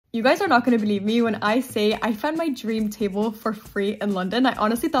You guys are not going to believe me when I say I found my dream table for free in London. I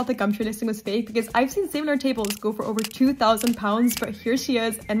honestly thought the Gumtree listing was fake because I've seen similar tables go for over £2,000, but here she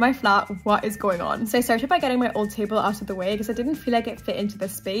is in my flat. What is going on? So I started by getting my old table out of the way because I didn't feel like it fit into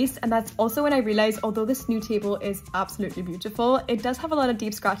this space, and that's also when I realized although this new table is absolutely beautiful, it does have a lot of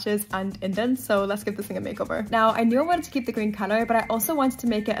deep scratches and indents, so let's give this thing a makeover. Now, I knew I wanted to keep the green color, but I also wanted to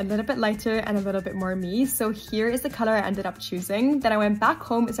make it a little bit lighter and a little bit more me, so here is the color I ended up choosing. Then I went back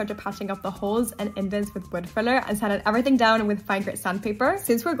home and started patching up the holes and indents with wood filler and sanded everything down with fine grit sandpaper.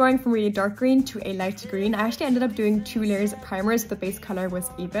 Since we're going from really dark green to a light green, I actually ended up doing 2 layers of primer so the base color was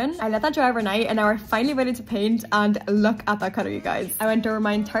even. I let that dry overnight and now we're finally ready to paint, and look at that color, you guys. I went over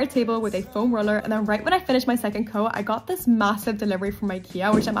my entire table with a foam roller, and then right when I finished my second coat, I got this massive delivery from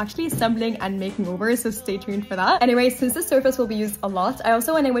IKEA, which I'm actually assembling and making over, so stay tuned for that. Anyway, since the surface will be used a lot, I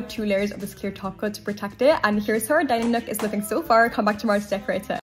also went in with 2 layers of this clear top coat to protect it, and here's how our dining nook is looking so far. Come back tomorrow to decorate it.